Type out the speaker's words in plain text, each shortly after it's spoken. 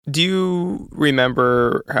Do you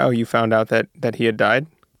remember how you found out that he had died?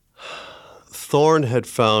 Thorne had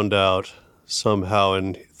found out somehow,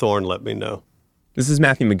 and Thorne let me know. This is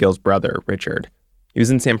Matthew McGill's brother, Richard. He was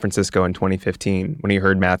in San Francisco in 2015 when he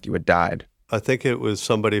heard Matthew had died. I think it was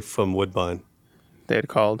somebody from Woodbine. They had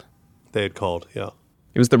called. Yeah.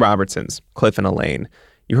 It was the Robertsons, Cliff and Elaine.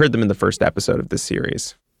 You heard them in the first episode of this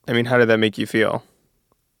series. I mean, how did that make you feel?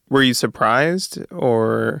 Were you surprised,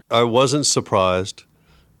 or? I wasn't surprised,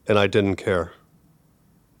 and I didn't care.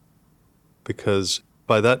 Because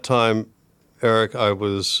by that time, Eric, I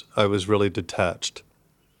was really detached.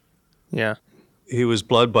 Yeah. He was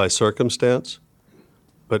blood by circumstance,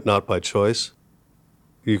 but not by choice.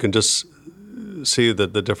 You can just see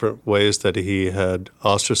that the different ways that he had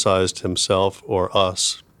ostracized himself or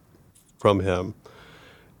us from him.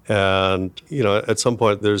 And, at some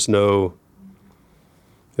point there's no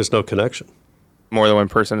connection. More than one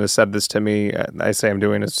person has said this to me. I say I'm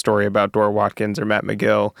doing a story about Dora Watkins or Matt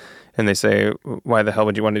McGill, and they say, why the hell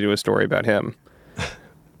would you want to do a story about him?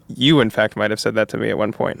 You, in fact, might have said that to me at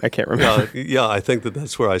one point. I can't remember. Yeah, I think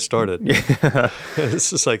that's where I started. Yeah. It's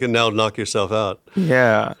just like, and now knock yourself out.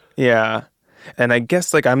 Yeah. And I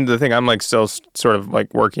guess, I'm still sort of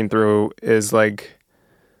working through is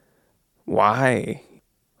why?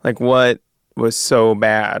 What was so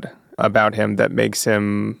bad about him that makes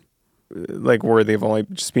him worthy of only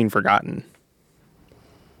just being forgotten?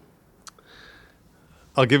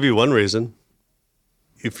 I'll give you one reason.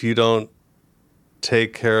 If you don't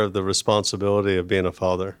take care of the responsibility of being a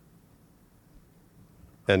father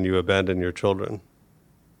and you abandon your children,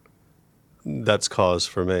 that's cause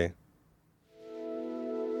for me.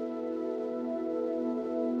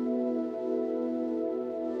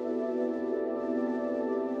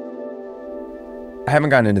 I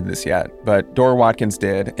haven't gotten into this yet, but Dora Watkins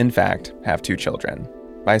did, in fact, have 2 children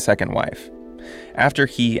by a second wife. After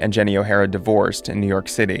he and Jenny O'Hara divorced in New York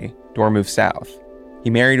City, Dora moved south. He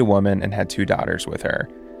married a woman and had 2 daughters with her.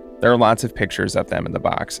 There are lots of pictures of them in the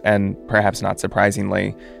box, and perhaps not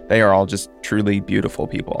surprisingly, they are all just truly beautiful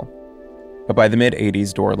people. But by the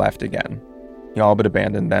mid-'80s, Dora left again. He all but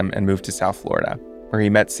abandoned them and moved to South Florida, where he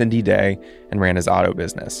met Cindy Day and ran his auto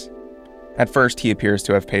business. At first, he appears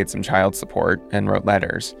to have paid some child support and wrote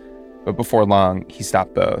letters, but before long, he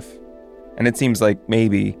stopped both. And it seems like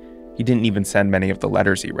maybe he didn't even send many of the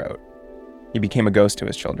letters he wrote. He became a ghost to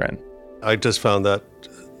his children. I just found that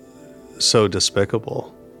so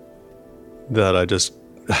despicable that I just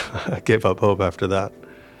I gave up hope after that.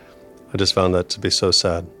 I just found that to be so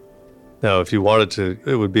sad. Now, if you wanted to,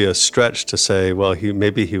 it would be a stretch to say, well,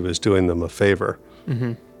 maybe he was doing them a favor.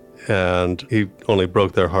 Mm-hmm. And he only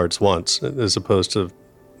broke their hearts once, as opposed to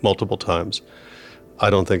multiple times.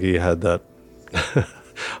 I don't think he had that.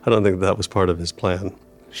 I don't think that was part of his plan.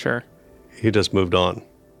 Sure. He just moved on.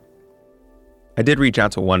 I did reach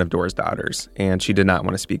out to one of Dora's daughters, and she did not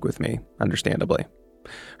want to speak with me, understandably.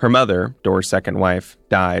 Her mother, Dora's second wife,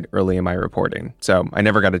 died early in my reporting, so I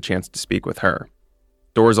never got a chance to speak with her.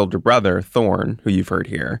 Dora's older brother, Thorne, who you've heard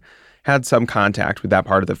here, had some contact with that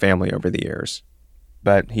part of the family over the years.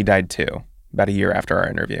 But he died too, about a year after our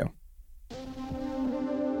interview.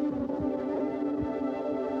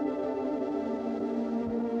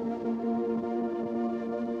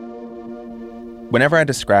 Whenever I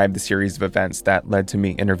describe the series of events that led to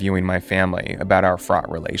me interviewing my family about our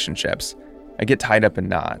fraught relationships, I get tied up in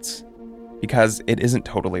knots, because it isn't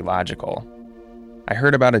totally logical. I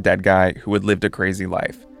heard about a dead guy who had lived a crazy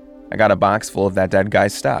life. I got a box full of that dead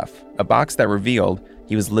guy's stuff, a box that revealed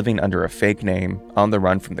he was living under a fake name on the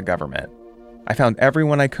run from the government. I found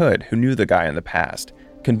everyone I could who knew the guy in the past,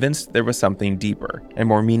 convinced there was something deeper and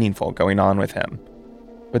more meaningful going on with him.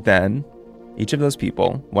 But then, each of those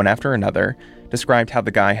people, one after another, described how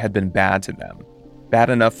the guy had been bad to them. Bad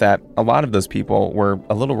enough that a lot of those people were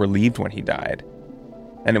a little relieved when he died.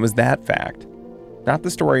 And it was that fact, not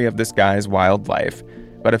the story of this guy's wild life,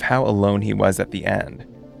 but of how alone he was at the end,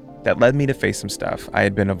 that led me to face some stuff I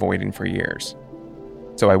had been avoiding for years.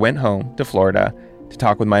 So I went home to Florida to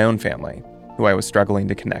talk with my own family, who I was struggling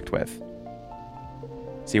to connect with.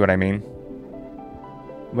 See what I mean?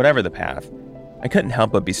 Whatever the path, I couldn't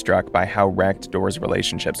help but be struck by how wrecked Dora's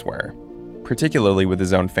relationships were, particularly with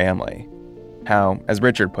his own family. How, as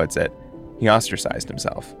Richard puts it, he ostracized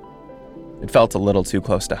himself. It felt a little too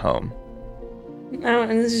close to home. Oh,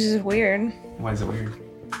 and this is just weird. Why is it weird?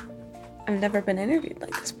 I've never been interviewed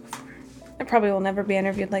like this before. I probably will never be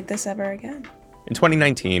interviewed like this ever again. In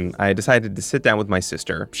 2019, I decided to sit down with my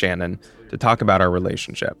sister, Shannon, to talk about our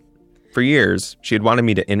relationship. For years, she had wanted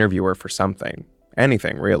me to interview her for something.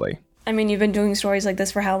 Anything, really. I mean, you've been doing stories like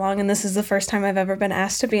this for how long, and this is the first time I've ever been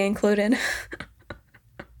asked to be included.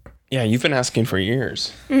 Yeah, you've been asking for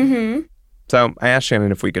years. Mm-hmm. So I asked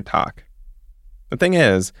Shannon if we could talk. The thing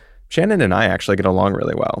is, Shannon and I actually get along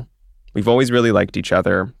really well. We've always really liked each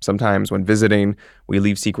other. Sometimes when visiting, we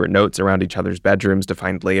leave secret notes around each other's bedrooms to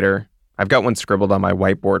find later. I've got one scribbled on my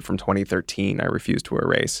whiteboard from 2013 I refuse to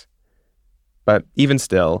erase. But even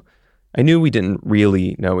still, I knew we didn't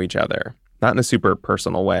really know each other, not in a super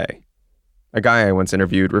personal way. A guy I once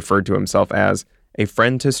interviewed referred to himself as a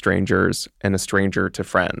friend to strangers and a stranger to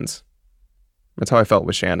friends. That's how I felt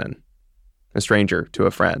with Shannon. A stranger to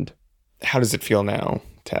a friend. How does it feel now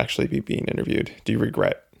to actually be being interviewed? Do you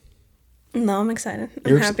regret? No, I'm excited.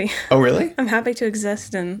 I'm happy. Oh, really? I'm happy to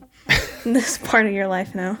exist in this part of your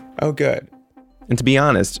life now. Oh, good. And to be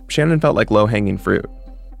honest, Shannon felt like low-hanging fruit.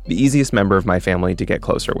 The easiest member of my family to get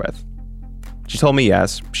closer with. She told me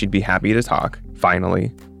yes, she'd be happy to talk,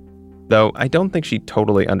 finally. Though I don't think she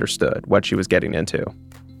totally understood what she was getting into.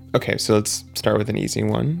 Okay, so let's start with an easy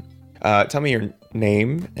one. Tell me your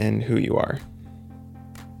name and who you are.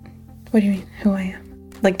 What do you mean, who I am?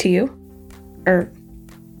 Like to you? Or...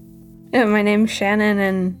 Yeah, my name's Shannon,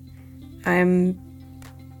 and I'm...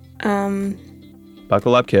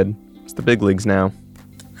 Buckle up, kid. It's the big leagues now.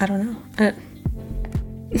 I don't know.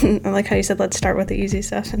 I like how you said, let's start with the easy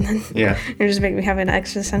stuff, and then you're just making me have an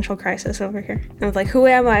existential crisis over here. I was like, who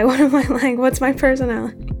am I? What am I like? What's my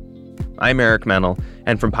personality? I'm Eric Mennel,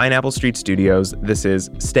 and from Pineapple Street Studios, this is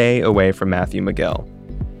Stay Away from Matthew McGill.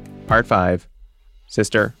 Part 5,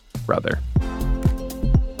 Sister, Brother.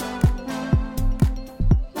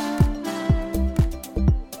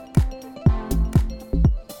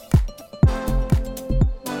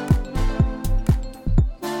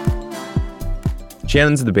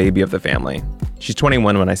 Shannon's the baby of the family. She's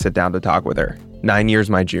 21 when I sit down to talk with her, 9 years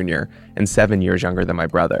my junior, and 7 years younger than my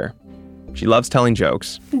brother. She loves telling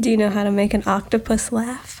jokes. Do you know how to make an octopus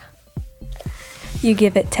laugh? You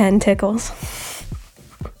give it 10 tickles.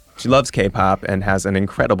 She loves K-pop and has an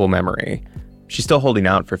incredible memory. She's still holding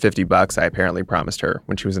out for $50 I apparently promised her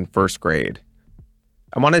when she was in first grade.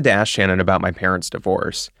 I wanted to ask Shannon about my parents'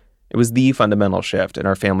 divorce. It was the fundamental shift in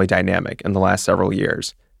our family dynamic in the last several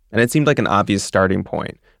years, and it seemed like an obvious starting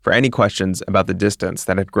point for any questions about the distance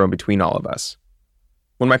that had grown between all of us.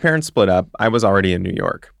 When my parents split up, I was already in New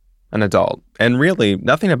York, an adult, and really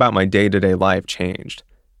nothing about my day-to-day life changed.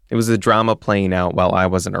 It was a drama playing out while I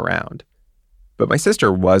wasn't around. But my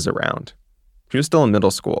sister was around. She was still in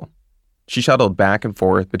middle school. She shuttled back and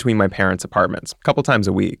forth between my parents' apartments a couple times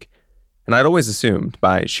a week, and I'd always assumed,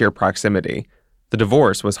 by sheer proximity, the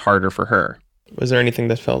divorce was harder for her. Was there anything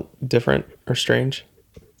that felt different or strange?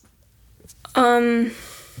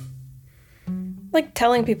 Like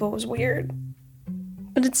telling people was weird,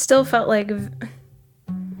 but it still felt like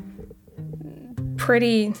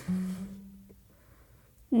pretty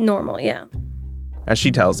normal, yeah. As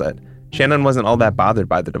she tells it, Shannon wasn't all that bothered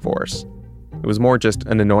by the divorce. It was more just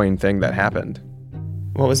an annoying thing that happened.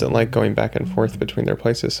 What was it like going back and forth between their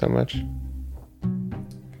places so much?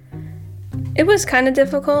 It was kind of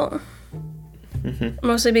difficult,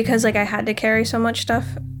 mostly because like I had to carry so much stuff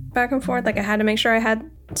back and forth. Like I had to make sure I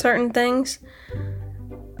had certain things.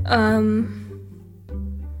 But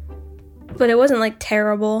it wasn't like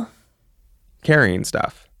terrible. Carrying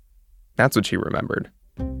stuff. That's what she remembered.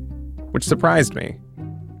 Which surprised me.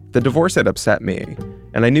 The divorce had upset me,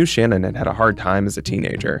 and I knew Shannon had had a hard time as a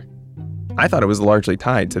teenager. I thought it was largely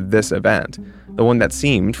tied to this event, the one that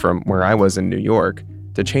seemed, from where I was in New York,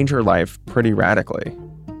 to change her life pretty radically.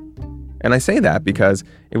 And I say that because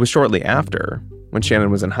it was shortly after, when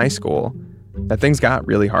Shannon was in high school, that things got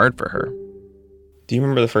really hard for her. Do you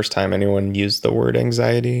remember the first time anyone used the word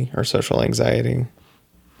anxiety or social anxiety?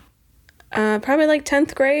 Probably like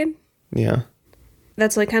 10th grade. Yeah.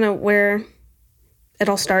 That's like kind of where it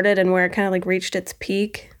all started and where it kind of like reached its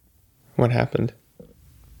peak. What happened?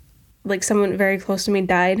 Like someone very close to me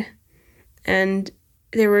died, and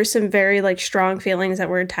there were some very like strong feelings that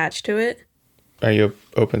were attached to it. Are you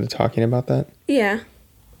open to talking about that? Yeah.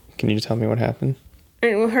 Can you tell me what happened?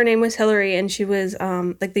 Her name was Hillary, and she was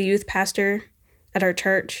like the youth pastor at our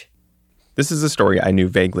church. This is a story I knew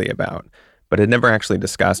vaguely about, but had never actually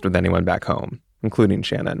discussed with anyone back home, including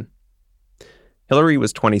Shannon. Hillary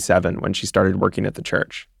was 27 when she started working at the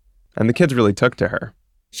church, and the kids really took to her.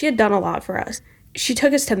 She had done a lot for us. She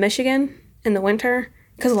took us to Michigan in the winter,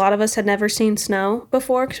 because a lot of us had never seen snow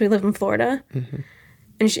before, because we live in Florida. Mm-hmm.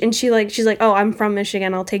 And she's like, oh, I'm from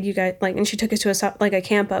Michigan, I'll take you guys, like, and she took us to a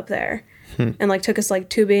camp up there, and like took us like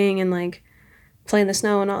tubing and like playing the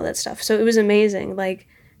snow and all that stuff. So it was amazing. Like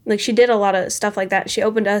she did a lot of stuff like that. She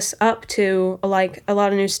opened us up to like a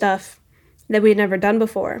lot of new stuff that we had never done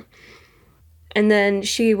before. And then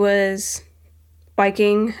she was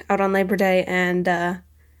biking out on Labor Day and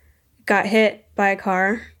got hit by a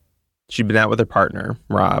car. She'd been out with her partner,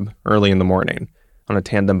 Rob, early in the morning on a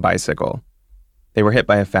tandem bicycle. They were hit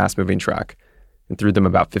by a fast-moving truck and threw them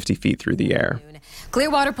about 50 feet through the air.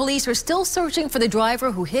 Clearwater police are still searching for the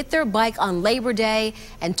driver who hit their bike on Labor Day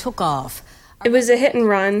and took off. It was a hit and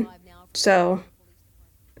run, so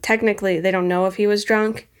technically they don't know if he was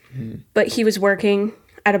drunk, but he was working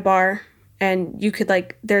at a bar, and you could,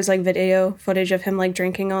 like, there's, like, video footage of him, like,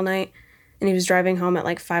 drinking all night, and he was driving home at,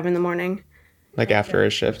 like, 5 in the morning. Like after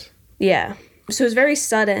his shift? Yeah. So it was very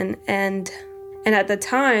sudden, and at the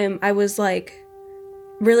time, I was, like,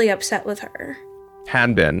 really upset with her.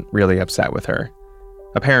 Had been really upset with her.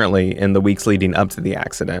 Apparently, in the weeks leading up to the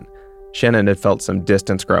accident, Shannon had felt some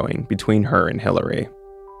distance growing between her and Hillary.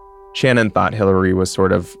 Shannon thought Hillary was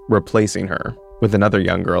sort of replacing her with another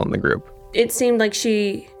young girl in the group. It seemed like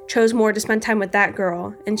she chose more to spend time with that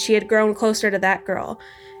girl, and she had grown closer to that girl,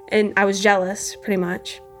 and I was jealous, pretty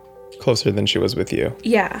much. Closer than she was with you.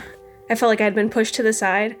 Yeah. I felt like I'd been pushed to the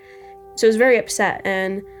side, so I was very upset,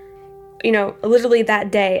 and you know, literally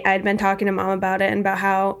that day, I had been talking to Mom about it and about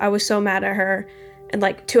how I was so mad at her. And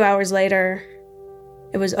like 2 hours later,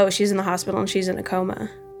 it was, oh, she's in the hospital and she's in a coma.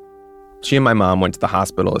 She and my mom went to the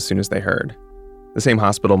hospital as soon as they heard. The same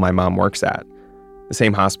hospital my mom works at. The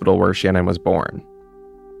same hospital where Shannon was born.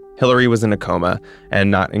 Hillary was in a coma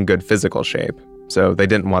and not in good physical shape, so they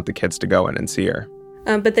didn't want the kids to go in and see her.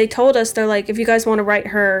 But they told us, they're like, if you guys want to write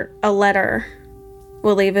her a letter,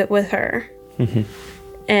 we'll leave it with her.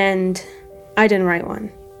 And I didn't write one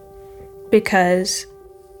because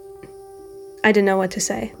I didn't know what to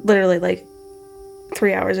say. Literally, like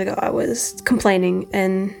 3 hours ago, I was complaining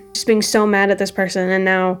and just being so mad at this person, and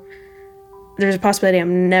now there's a possibility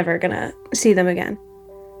I'm never gonna see them again.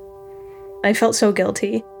 I felt so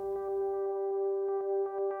guilty.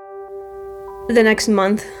 The next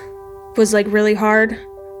month was like really hard.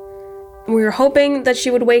 We were hoping that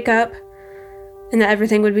she would wake up and that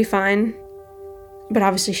everything would be fine. But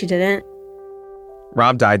obviously she didn't.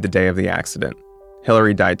 Rob died the day of the accident.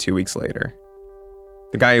 Hillary died 2 weeks later.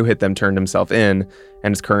 The guy who hit them turned himself in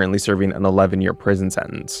and is currently serving an 11-year prison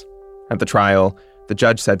sentence. At the trial, the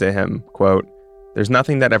judge said to him, quote, "There's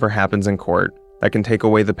nothing that ever happens in court that can take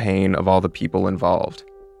away the pain of all the people involved.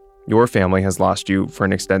 Your family has lost you for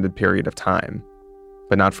an extended period of time,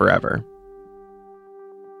 but not forever."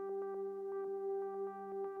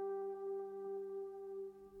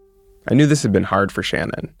 I knew this had been hard for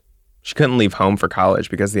Shannon. She couldn't leave home for college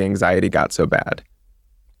because the anxiety got so bad.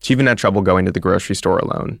 She even had trouble going to the grocery store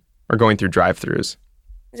alone or going through drive-thrus.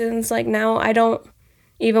 And it's like now I don't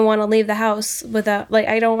even want to leave the house without, like,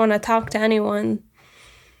 I don't want to talk to anyone.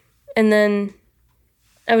 And then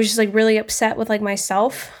I was just like really upset with like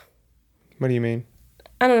myself. What do you mean?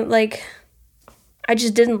 I don't like, I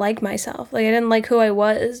just didn't like myself. Like I didn't like who I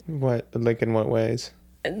was. What? Like in what ways?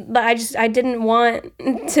 I didn't want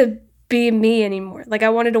to be me anymore. Like I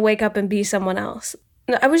wanted to wake up and be someone else.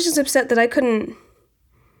 I was just upset that I couldn't,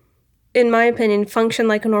 in my opinion, function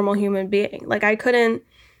like a normal human being. Like I couldn't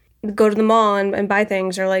go to the mall and buy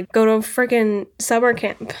things or like go to a freaking summer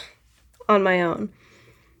camp on my own.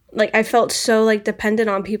 Like I felt so like dependent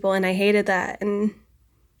on people, and I hated that. And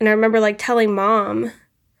I remember like telling Mom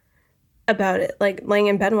about it, like laying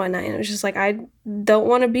in bed one night, and it was just like, I don't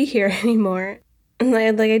want to be here anymore. And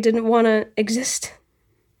I didn't want to exist.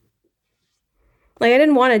 Like I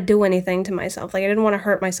didn't want to do anything to myself. Like I didn't want to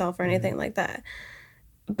hurt myself or anything like that.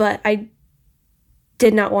 But I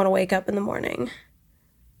did not want to wake up in the morning.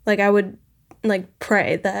 Like I would like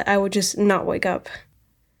pray that I would just not wake up.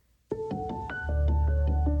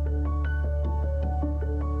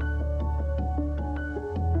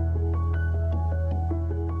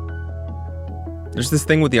 There's this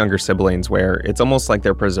thing with younger siblings where it's almost like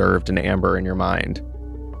they're preserved in amber in your mind.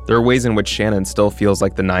 There are ways in which Shannon still feels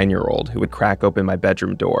like the 9-year-old who would crack open my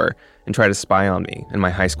bedroom door and try to spy on me and my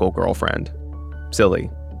high school girlfriend. Silly.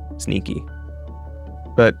 Sneaky.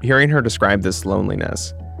 But hearing her describe this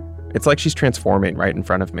loneliness, it's like she's transforming right in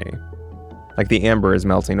front of me. Like the amber is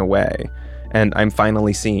melting away, and I'm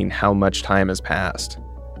finally seeing how much time has passed.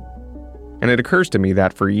 And it occurs to me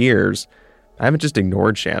that for years, I haven't just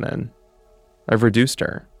ignored Shannon. I've reduced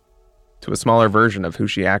her to a smaller version of who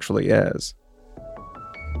she actually is.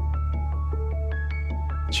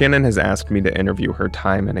 Shannon has asked me to interview her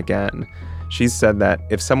time and again. She's said that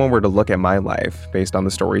if someone were to look at my life based on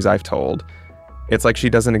the stories I've told, it's like she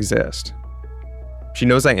doesn't exist. She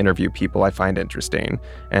knows I interview people I find interesting,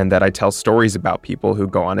 and that I tell stories about people who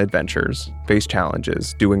go on adventures, face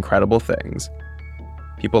challenges, do incredible things.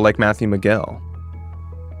 People like Matthew McGill.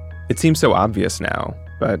 It seems so obvious now,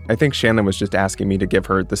 but I think Shannon was just asking me to give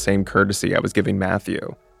her the same courtesy I was giving Matthew,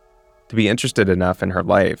 to be interested enough in her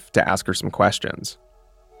life to ask her some questions.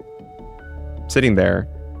 Sitting there,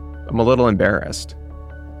 I'm a little embarrassed.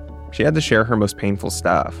 She had to share her most painful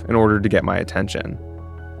stuff in order to get my attention.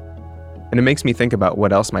 And it makes me think about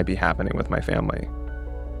what else might be happening with my family.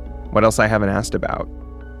 What else I haven't asked about.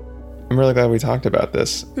 I'm really glad we talked about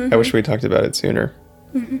this. I wish we talked about it sooner.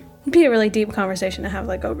 It'd be a really deep conversation to have,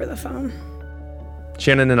 like, over the phone.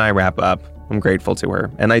 Shannon and I wrap up. I'm grateful to her,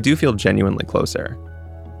 and I do feel genuinely closer.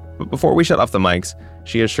 But before we shut off the mics,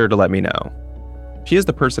 she is sure to let me know. She is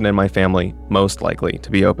the person in my family most likely to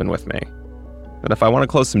be open with me. But if I want to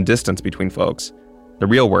close some distance between folks, the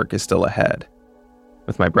real work is still ahead.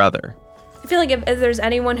 With my brother. I feel like if there's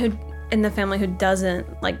anyone who in the family who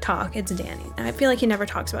doesn't, like, talk, it's Danny. And I feel like he never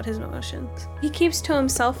talks about his emotions. He keeps to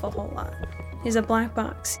himself a whole lot. He's a black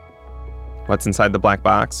box. What's inside the black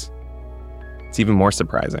box? It's even more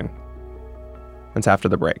surprising. That's after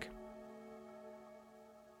the break.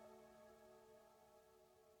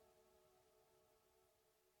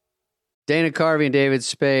 Dana Carvey and David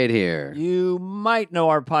Spade here. You might know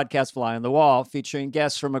our podcast Fly on the Wall, featuring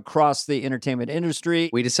guests from across the entertainment industry.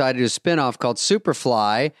 We decided to do a spinoff called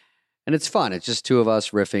Superfly, and it's fun. It's just two of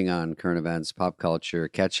us riffing on current events, pop culture,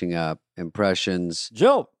 catching up, impressions.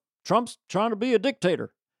 Joe, Trump's trying to be a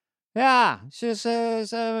dictator. Yeah, she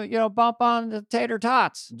says, bump on the tater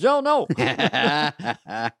tots. Joe, no.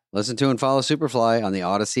 Listen to and follow Superfly on the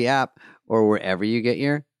Odyssey app or wherever you get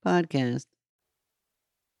your podcast.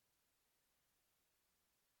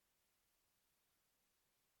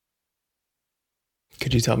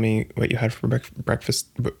 Could you tell me what you had for breakfast?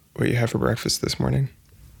 What you had for breakfast this morning?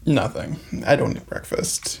 Nothing. I don't eat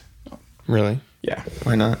breakfast. Really? Yeah.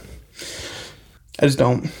 Why not? I just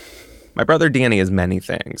don't. My brother Danny is many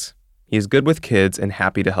things. He is good with kids and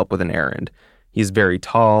happy to help with an errand. He is very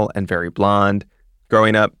tall and very blonde.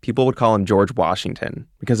 Growing up, people would call him George Washington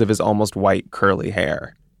because of his almost white curly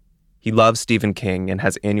hair. He loves Stephen King and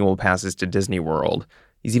has annual passes to Disney World.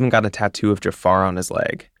 He's even got a tattoo of Jafar on his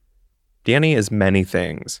leg. Danny is many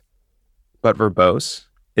things, but verbose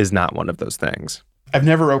is not one of those things. I've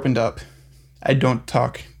never opened up. I don't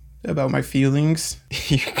talk about my feelings.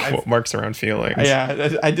 You quote marks around feelings.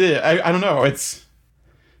 Yeah, I did. I don't know. It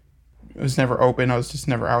was never open. I was just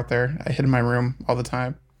never out there. I hid in my room all the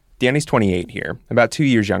time. Danny's 28 here, about 2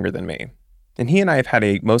 years younger than me. And he and I have had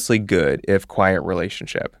a mostly good, if quiet,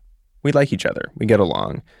 relationship. We like each other. We get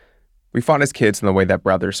along. We fought as kids in the way that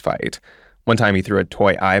brothers fight. One time he threw a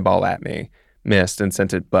toy eyeball at me, missed, and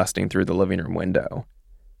sent it busting through the living room window.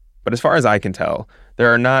 But as far as I can tell,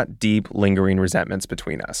 there are not deep, lingering resentments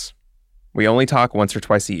between us. We only talk once or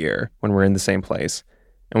twice a year when we're in the same place,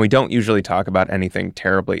 and we don't usually talk about anything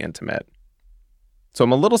terribly intimate. So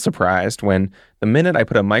I'm a little surprised when, the minute I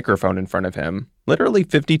put a microphone in front of him, literally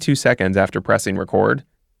 52 seconds after pressing record,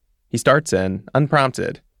 he starts in,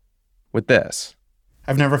 unprompted, with this.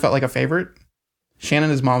 I've never felt like a favorite.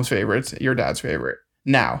 Shannon is mom's favorite, your dad's favorite.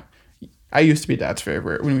 Now, I used to be dad's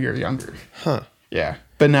favorite when we were younger. Huh. Yeah,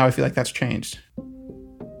 but now I feel like that's changed.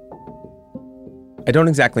 I don't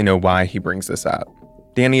exactly know why he brings this up.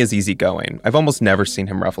 Danny is easygoing. I've almost never seen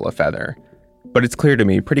him ruffle a feather. But it's clear to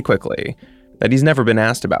me pretty quickly that he's never been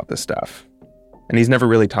asked about this stuff. And he's never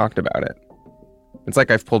really talked about it. It's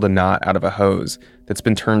like I've pulled a knot out of a hose that's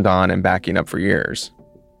been turned on and backing up for years.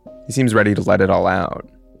 He seems ready to let it all out.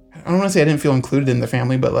 I don't want to say I didn't feel included in the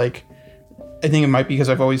family, but like, I think it might be because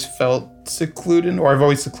I've always felt secluded, or I've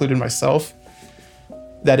always secluded myself,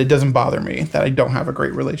 that it doesn't bother me that I don't have a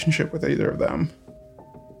great relationship with either of them.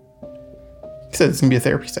 He said it's going to be a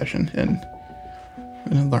therapy session, and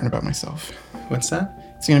I'm going to learn about myself. What's that?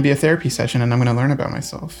 It's going to be a therapy session, and I'm going to learn about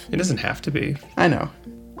myself. It doesn't have to be. I know.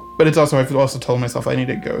 But it's also, I've also told myself I need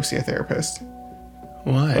to go see a therapist.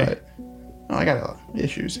 Why? But I got a lot of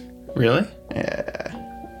issues. Really? Yeah.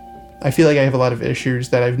 I feel like I have a lot of issues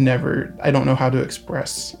that I don't know how to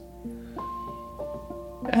express.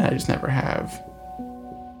 And I just never have.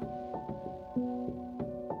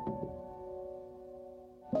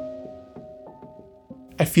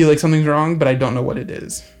 I feel like something's wrong, but I don't know what it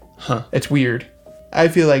is. Huh. It's weird. I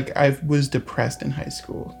feel like I was depressed in high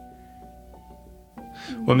school.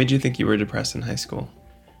 What made you think you were depressed in high school?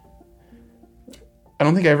 I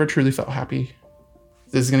don't think I ever truly felt happy.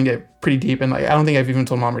 This is going to get pretty deep, and like, I don't think I've even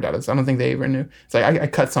told mom or dad this. I don't think they even knew. It's like I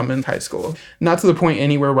cut something in high school. Not to the point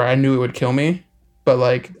anywhere where I knew it would kill me, but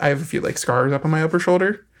like I have a few like scars up on my upper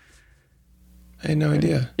shoulder. I had no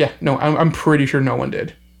idea. Yeah, no, I'm pretty sure no one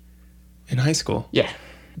did. In high school? Yeah.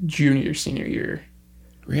 Junior, senior year.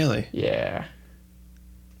 Really? Yeah.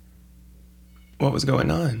 What was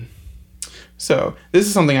going on? So this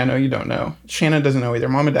is something I know you don't know. Shannon doesn't know either.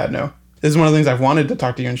 Mom and Dad know. This is one of the things I've wanted to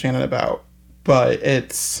talk to you and Shannon about, but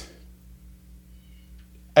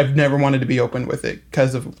I've never wanted to be open with it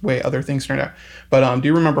because of the way other things turned out. But do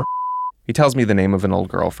you remember? He tells me the name of an old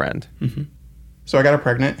girlfriend. Mm-hmm. So I got her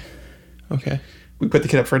pregnant. Okay. We put the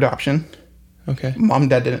kid up for adoption. Okay. Mom and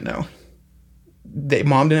Dad didn't know.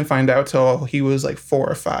 Mom didn't find out till he was like 4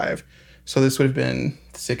 or 5. So this would have been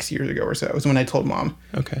 6 years ago or so. It was when I told Mom.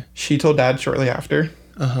 Okay. She told Dad shortly after.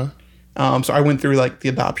 So I went through like the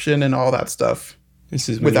adoption and all that stuff. This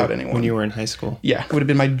is without anyone. When you were in high school. Yeah, it would have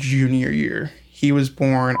been my junior year. He was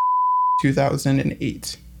born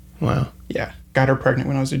 2008. Wow. Yeah. Got her pregnant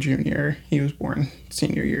when I was a junior. He was born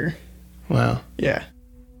senior year. Wow. Yeah.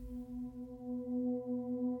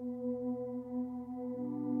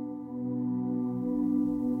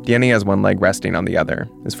 Danny has one leg resting on the other.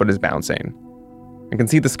 His foot is bouncing. I can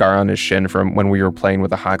see the scar on his shin from when we were playing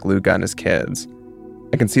with a hot glue gun as kids.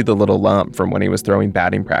 I can see the little lump from when he was throwing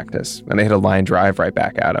batting practice and they hit a line drive right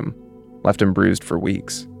back at him, left him bruised for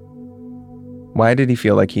weeks. Why did he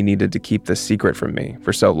feel like he needed to keep this secret from me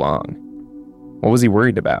for so long? What was he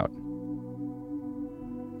worried about?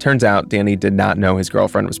 Turns out Danny did not know his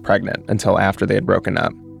girlfriend was pregnant until after they had broken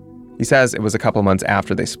up. He says it was a couple months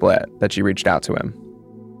after they split that she reached out to him.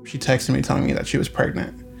 She texted me telling me that she was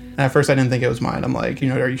pregnant. And at first I didn't think it was mine. I'm like,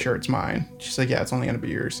 are you sure it's mine? She's like, yeah, it's only going to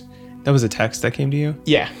be yours. That was a text that came to you?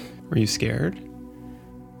 Yeah. Were you scared?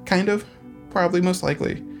 Kind of. Probably, most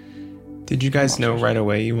likely. Did you guys know right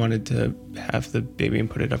away you wanted to have the baby and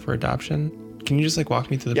put it up for adoption? Can you just walk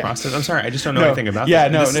me through the process? I'm sorry, I just don't know anything about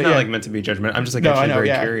that. This is not meant to be judgment. I'm just actually very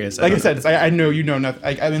curious. Like I said, I know you know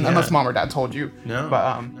nothing. Unless Mom or Dad told you. No.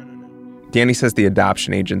 But Danny says the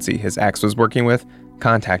adoption agency his ex was working with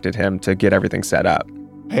contacted him to get everything set up.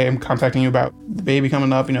 Hey, I'm contacting you about the baby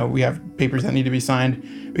coming up. We have papers that need to be signed.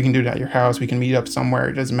 We can do it at your house. We can meet up somewhere.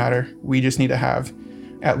 It doesn't matter. We just need to have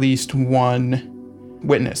at least one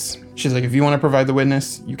witness. She's like, if you want to provide the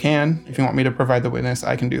witness, you can. If you want me to provide the witness,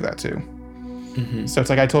 I can do that too. Mm-hmm. So it's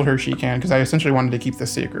like I told her she can because I essentially wanted to keep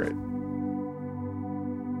this secret.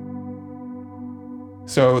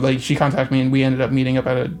 So like she contacted me and we ended up meeting up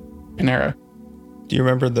at a Panera. Do you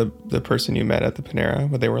remember the person you met at the Panera,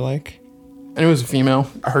 what they were like? And it was a female.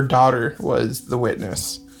 Her daughter was the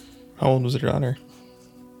witness. How old was her daughter?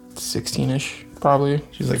 16-ish, probably.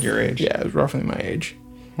 She's like your age? Yeah, it was roughly my age.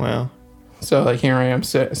 Wow. So like here I am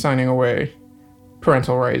signing away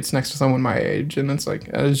parental rights next to someone my age, and it's like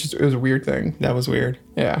it was a weird thing. That was weird.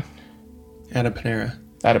 Yeah. At a Panera.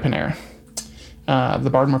 At a Panera. The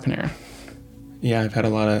Bardmore Panera. Yeah, I've had a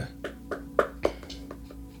lot of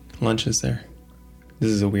lunches there. This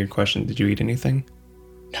is a weird question. Did you eat anything?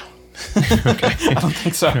 No. Okay. I don't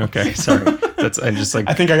think so. Okay, sorry.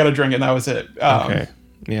 I think I got a drink and that was it. Okay.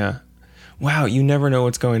 Yeah. Wow, you never know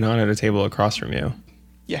what's going on at a table across from you.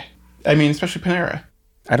 Yeah. I mean, especially Panera.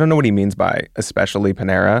 I don't know what he means by especially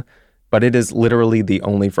Panera, but it is literally the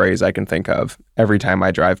only phrase I can think of every time I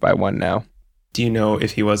drive by one now. Do you know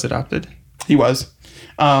if he was adopted? He was.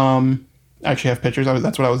 I actually have pictures.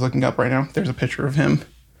 That's what I was looking up right now. There's a picture of him.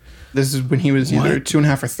 This is when he was either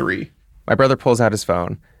 2.5 or 3. My brother pulls out his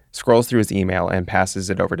phone, scrolls through his email, and passes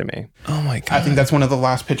it over to me. Oh my God. I think that's one of the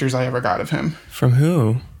last pictures I ever got of him. From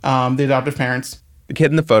who? The adoptive parents. The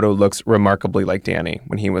kid in the photo looks remarkably like Danny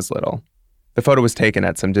when he was little. The photo was taken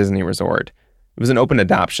at some Disney resort. It was an open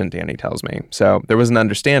adoption, Danny tells me, so there was an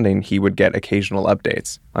understanding he would get occasional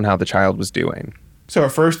updates on how the child was doing. So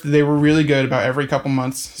at first, they were really good about every couple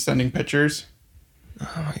months sending pictures.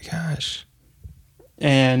 Oh my gosh.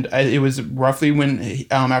 And it was roughly when,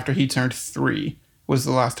 after he turned 3, was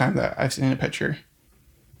the last time that I've seen a picture.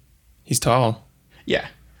 He's tall. Yeah.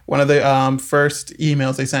 One of the first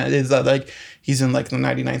emails they sent is that like he's in like the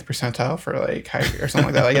 99th percentile for like height or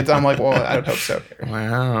something like that. I'm like, well, I would hope so.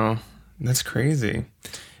 Wow, that's crazy.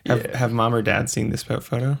 Have Mom or Dad seen this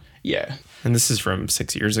photo? Yeah. And this is from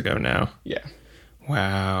 6 years ago now. Yeah.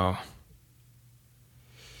 Wow.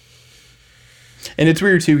 And it's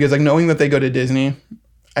weird too because like knowing that they go to Disney,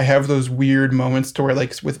 I have those weird moments to where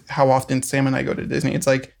like with how often Sam and I go to Disney, it's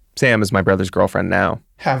like Sam is my brother's girlfriend now.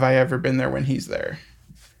 Have I ever been there when he's there?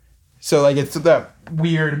 So like it's that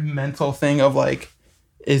weird mental thing of like,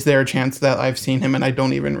 is there a chance that I've seen him and I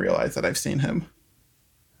don't even realize that I've seen him?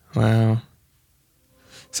 Wow.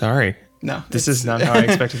 Sorry. No. This is not how I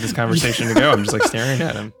expected this conversation to go. I'm just like staring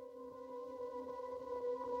at him.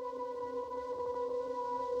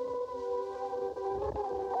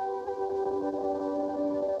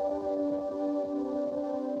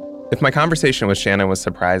 If my conversation with Shannon was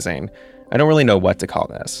surprising, I don't really know what to call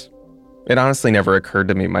this. It honestly never occurred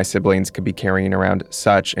to me my siblings could be carrying around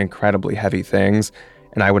such incredibly heavy things,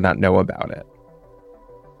 and I would not know about it.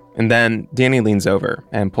 And then Danny leans over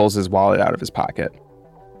and pulls his wallet out of his pocket.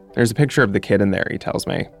 There's a picture of the kid in there, he tells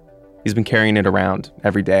me. He's been carrying it around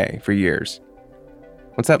every day for years.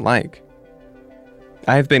 What's that like?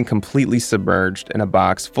 I have been completely submerged in a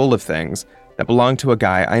box full of things that belong to a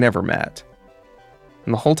guy I never met.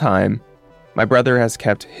 And the whole time, my brother has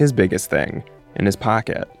kept his biggest thing in his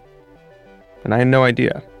pocket. And I had no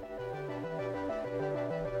idea.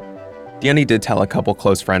 Danny did tell a couple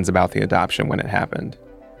close friends about the adoption when it happened,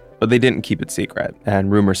 but they didn't keep it secret,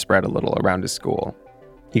 and rumors spread a little around his school.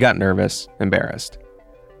 He got nervous, embarrassed,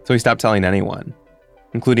 so he stopped telling anyone,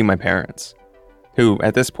 including my parents, who,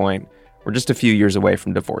 at this point, were just a few years away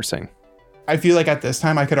from divorcing. I feel like at this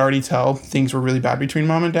time I could already tell things were really bad between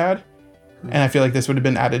mom and dad. And I feel like this would have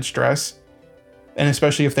been added stress. And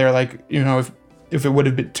especially if they're like, you know, if it would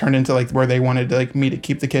have been turned into like where they wanted like me to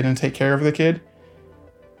keep the kid and take care of the kid,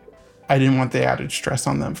 I didn't want the added stress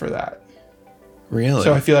on them for that. Really?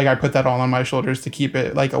 So I feel like I put that all on my shoulders to keep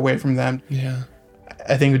it like away from them. Yeah.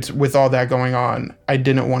 I think it's, with all that going on, I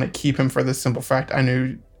didn't want to keep him for the simple fact I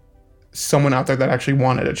knew someone out there that actually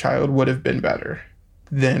wanted a child would have been better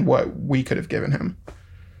than what we could have given him.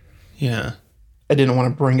 Yeah. I didn't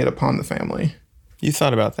want to bring it upon the family. You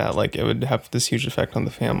thought about that, like it would have this huge effect on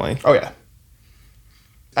the family. Oh, yeah.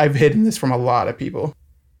 I've hidden this from a lot of people.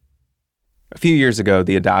 A few years ago,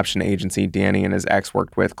 the adoption agency Danny and his ex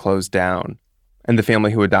worked with closed down, and the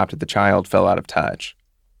family who adopted the child fell out of touch.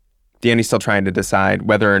 Danny's still trying to decide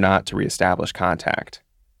whether or not to reestablish contact.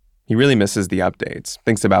 He really misses the updates,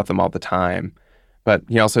 thinks about them all the time, but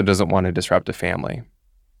he also doesn't want to disrupt a family.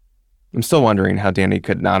 I'm still wondering how Danny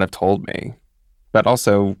could not have told me, but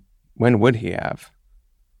also, when would he have?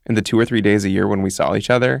 In the 2 or 3 days a year when we saw each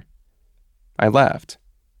other? I left,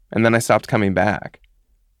 and then I stopped coming back,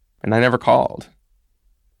 and I never called.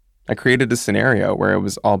 I created a scenario where it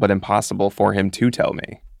was all but impossible for him to tell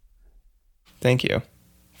me. Thank you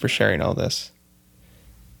for sharing all this.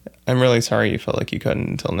 I'm really sorry you felt like you couldn't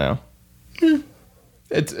until now.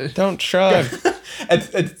 Don't shrug.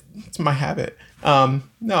 It's my habit. No,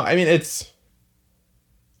 I mean,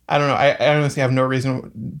 I don't know. I honestly have no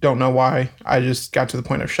reason, don't know why. I just got to the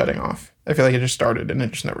point of shutting off. I feel like it just started and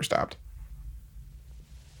it just never stopped.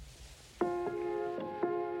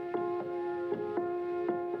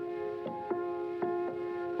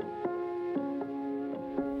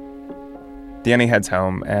 Danny heads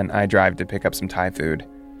home, and I drive to pick up some Thai food.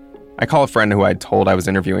 I call a friend who I'd told I was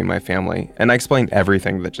interviewing my family, and I explained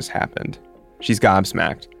everything that just happened. She's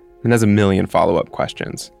gobsmacked and has a million follow-up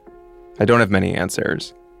questions. I don't have many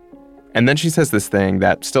answers. And then she says this thing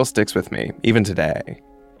that still sticks with me, even today.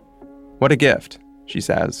 What a gift, she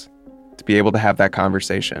says, to be able to have that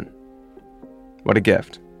conversation. What a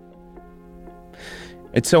gift.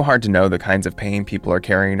 It's so hard to know the kinds of pain people are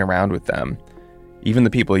carrying around with them, even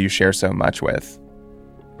the people you share so much with.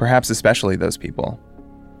 Perhaps especially those people.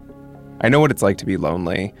 I know what it's like to be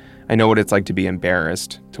lonely. I know what it's like to be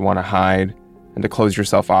embarrassed, to want to hide, and to close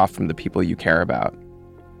yourself off from the people you care about.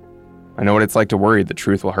 I know what it's like to worry the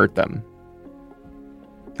truth will hurt them.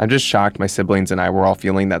 I'm just shocked my siblings and I were all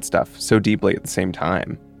feeling that stuff so deeply at the same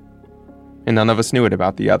time. And none of us knew it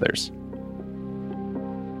about the others.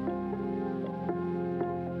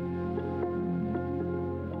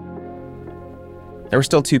 There were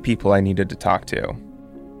still 2 people I needed to talk to.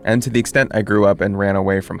 And to the extent I grew up and ran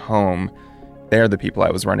away from home, they're the people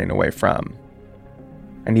I was running away from.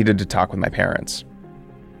 I needed to talk with my parents.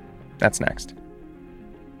 That's next.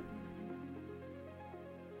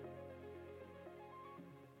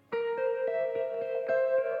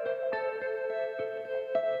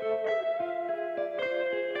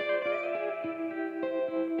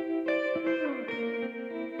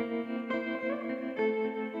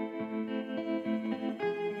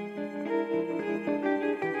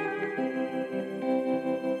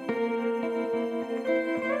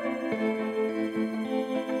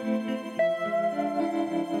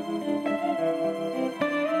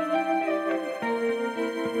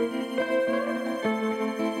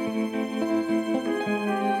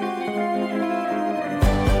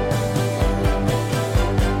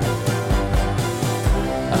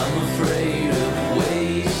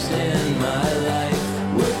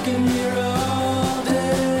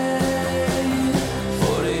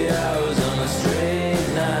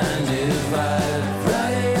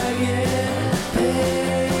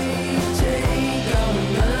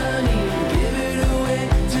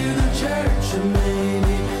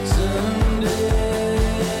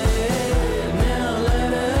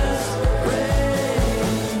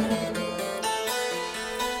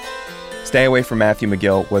 Stay Away from Matthew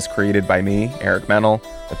McGill was created by me, Eric Mennel,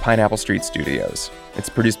 at Pineapple Street Studios. It's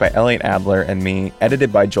produced by Elliot Adler and me,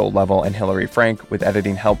 edited by Joel Lovell and Hillary Frank, with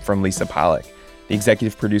editing help from Lisa Pollack. The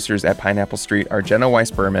executive producers at Pineapple Street are Jenna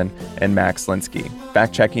Weiss-Berman and Max Linsky.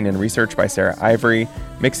 Fact-checking and research by Sarah Ivory,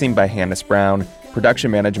 mixing by Hannes Brown,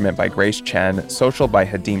 production management by Grace Chen, social by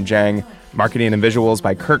Hadim Jang, marketing and visuals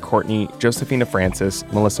by Kurt Courtney, Josephina Francis,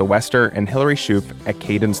 Melissa Wester, and Hillary Shoup at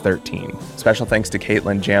Cadence 13. Special thanks to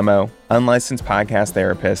Caitlin Jamo, unlicensed podcast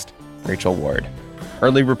therapist, Rachel Ward.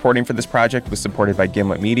 Early reporting for this project was supported by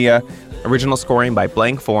Gimlet Media. Original scoring by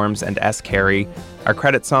Blank Forms and S. Carey. Our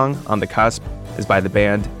credit song, On the Cusp, is by the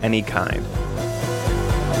band Any Kind.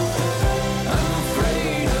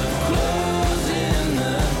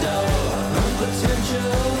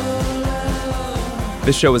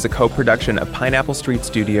 This show is a co-production of Pineapple Street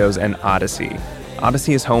Studios and Odyssey.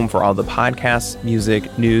 Odyssey is home for all the podcasts,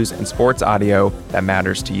 music, news, and sports audio that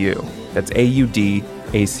matters to you. That's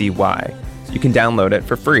AUDACY. You can download it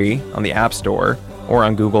for free on the App Store or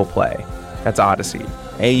on Google Play. That's Odyssey,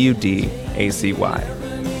 AUDACY.